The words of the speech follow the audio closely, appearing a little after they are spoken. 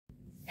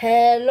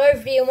Hello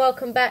everybody and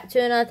welcome back to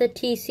another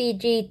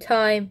TCG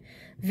Time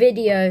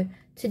video.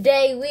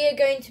 Today we are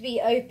going to be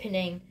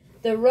opening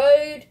the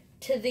Road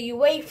to the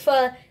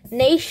UEFA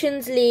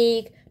Nations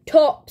League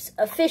Topps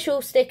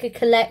Official Sticker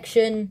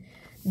Collection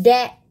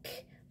Deck,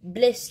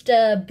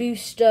 Blister,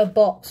 Booster,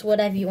 Box,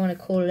 whatever you want to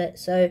call it.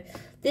 So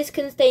this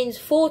contains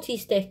 40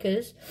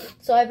 stickers,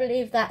 so I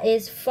believe that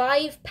is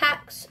 5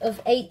 packs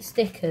of 8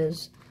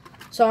 stickers.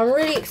 So I'm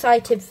really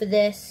excited for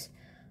this.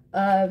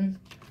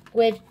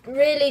 We're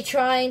really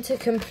trying to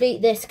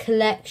complete this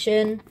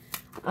collection.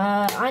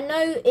 I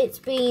know it's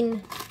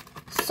been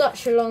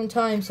such a long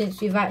time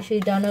since we've actually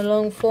done a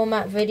long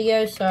format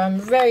video, so I'm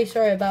very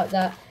sorry about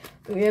that.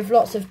 But we have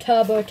lots of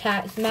Turbo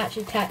Attacks, Match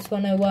Attacks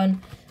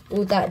 101,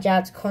 all that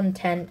jazz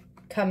content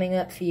coming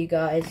up for you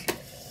guys.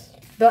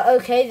 But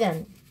okay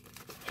then,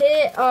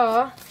 here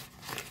are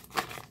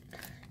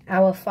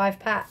our 5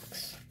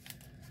 packs.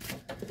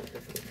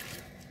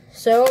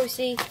 So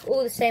obviously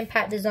all the same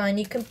pack design.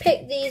 You can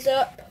pick these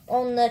up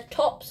on the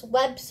Topps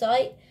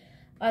website.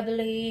 I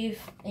believe,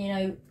 you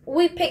know,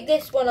 we picked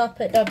this one up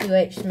at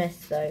WH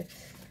Smith though.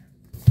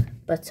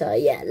 But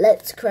yeah,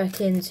 let's crack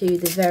into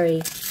the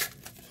very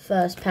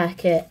first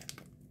packet.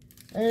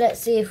 And let's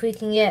see if we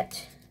can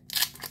get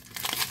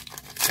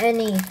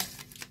any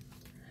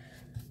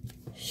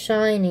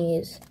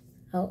shinies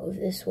out of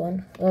this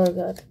one. Oh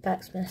god, the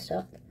pack's messed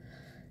up.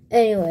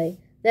 Anyway,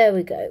 there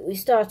we go. We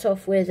start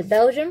off with a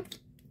Belgium.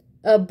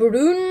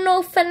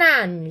 Bruno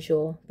Fernandes,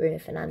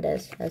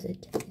 as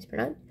it is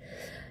pronounced.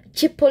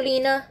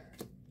 Chipolina,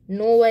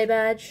 Norway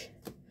badge.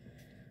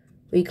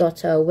 We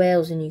got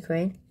Wales and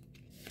Ukraine.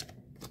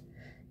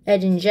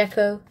 Edin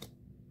Dzeko,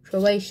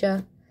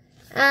 Croatia.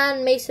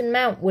 And Mason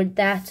Mount with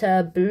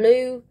that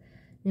blue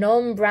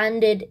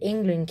non-branded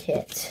England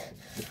kit.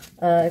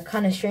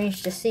 Kind of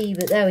strange to see,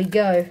 but there we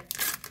go.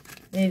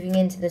 Moving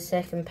into the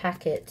second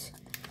packet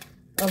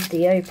of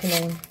the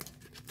opening.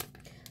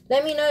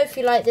 Let me know if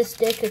you like this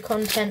sticker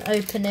content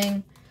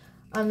opening.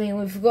 I mean,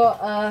 we've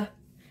got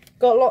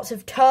lots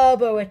of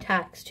Turbo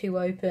Attacks to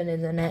open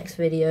in the next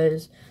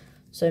videos,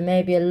 so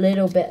maybe a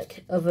little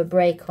bit of a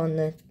break on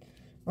the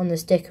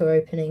sticker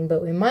opening,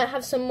 but we might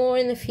have some more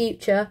in the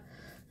future.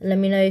 And let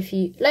me know if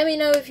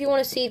you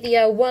want to see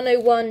the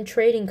 101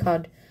 trading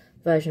card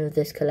version of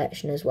this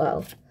collection as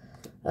well.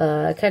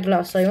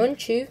 Keglar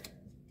Sayonchu,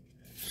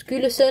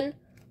 Skulason.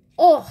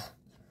 Oh,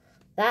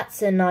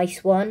 that's a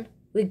nice one.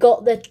 We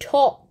got the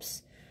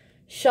Topps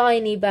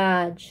shiny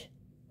badge.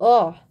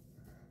 Oh,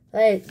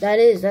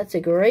 that's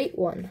a great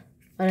one.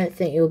 I don't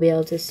think you'll be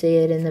able to see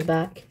it in the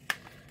back.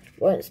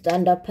 Won't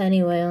stand up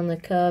anyway on the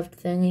curved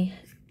thingy.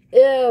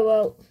 Yeah,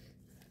 well,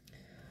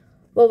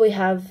 we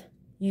have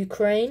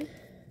Ukraine.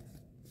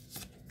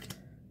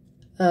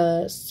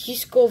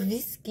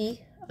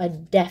 Siskovsky. I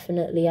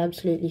definitely,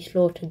 absolutely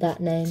slaughtered that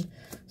name.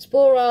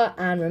 Spora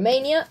and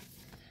Romania.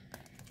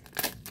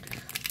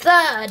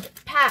 Third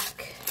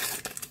pack.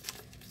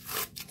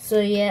 So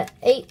yeah,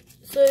 8.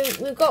 So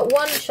we've got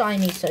 1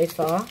 shiny so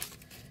far.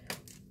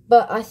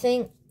 But I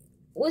think,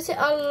 was it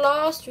our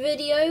last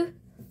video?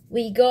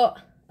 We got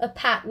a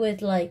pack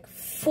with like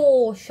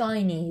 4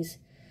 shinies.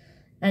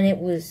 And it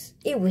was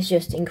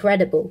just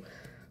incredible.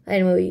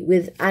 Anyway,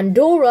 with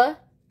Andorra,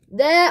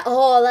 there,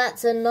 oh,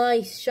 that's a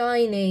nice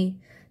shiny.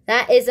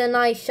 That is a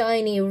nice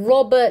shiny.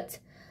 Robert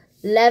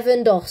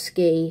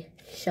Lewandowski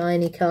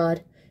shiny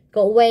card.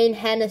 Got Wayne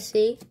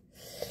Hennessy.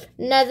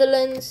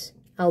 Netherlands,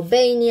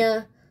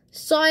 Albania,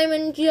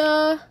 Simon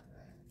Jar,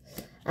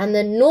 and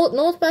the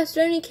North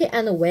Macedonia kit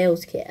and the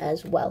Wales kit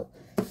as well.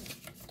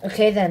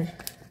 Okay then,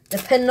 the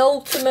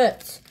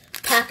penultimate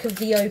pack of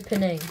the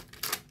opening.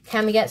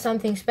 Can we get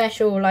something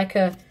special like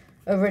a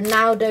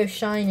Ronaldo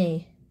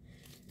shiny?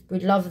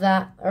 We'd love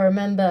that. I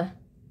remember,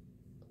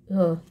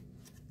 oh,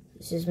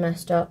 this is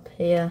messed up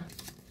here.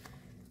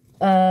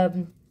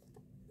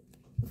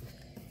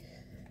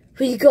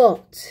 We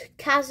got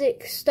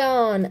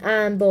Kazakhstan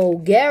and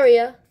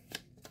Bulgaria.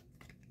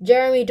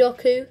 Jeremy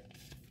Doku.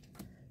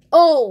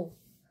 Oh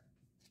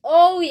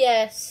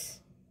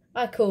yes.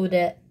 I called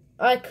it.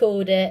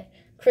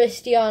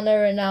 Cristiano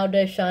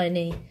Ronaldo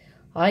shiny.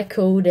 I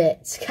called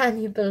it.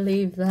 Can you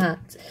believe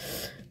that?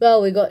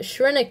 Well, we got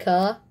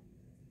Shrinikar,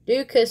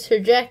 Dukas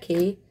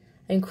Hajeki,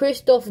 and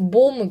Christoph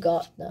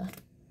Baumgartner.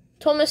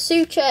 Thomas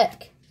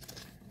Suchek.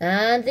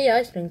 And the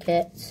Iceland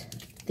kit.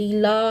 The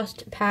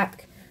last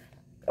pack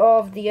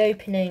of the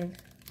opening.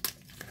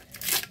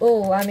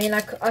 Oh, I mean,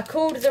 I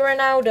called the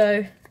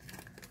Ronaldo.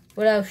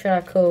 What else should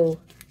I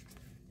call?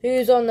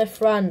 Who's on the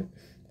front?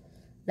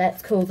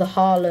 Let's call the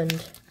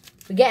Haaland.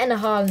 We're getting a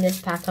Haaland this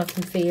pack. I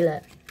can feel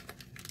it.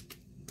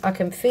 I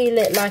can feel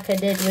it like I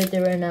did with the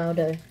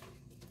Ronaldo.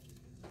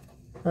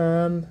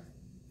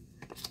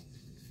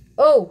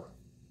 Oh,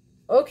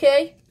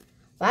 okay.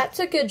 That's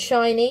a good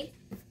shiny.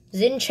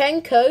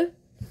 Zinchenko.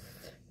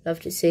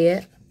 Love to see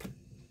it.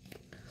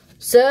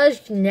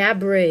 Serge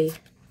Gnabry.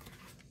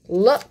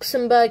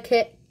 Luxembourg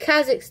kit.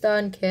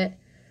 Kazakhstan kit.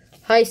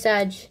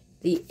 Hysaj.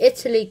 The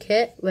Italy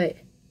kit. Wait.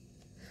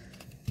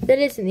 That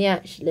isn't the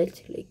actual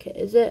Italy kit,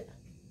 is it?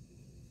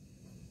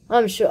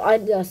 I'm sure.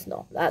 That's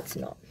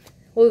not.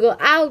 We've got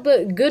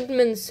Albert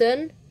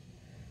Goodmanson.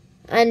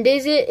 And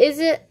is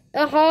it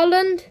a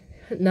Haaland?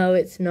 No,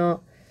 it's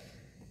not.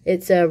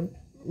 It's a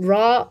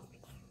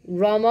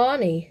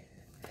Ramani.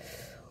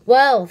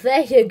 Well,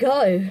 there you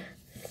go.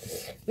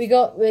 We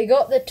got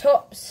the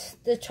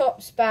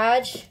tops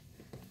badge,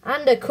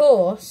 and of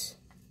course,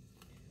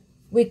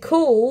 we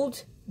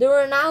called the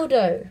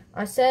Ronaldo.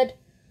 I said, it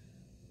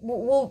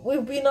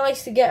would be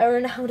nice to get a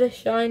Ronaldo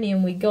shiny,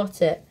 and we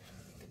got it.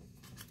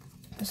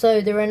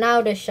 So the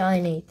Ronaldo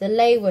shiny, the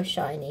Lewa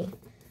shiny,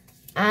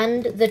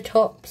 and the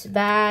tops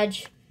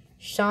badge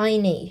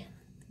shiny.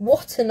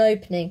 What an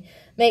opening.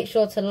 Make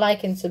sure to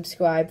like and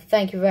subscribe.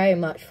 Thank you very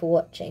much for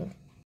watching.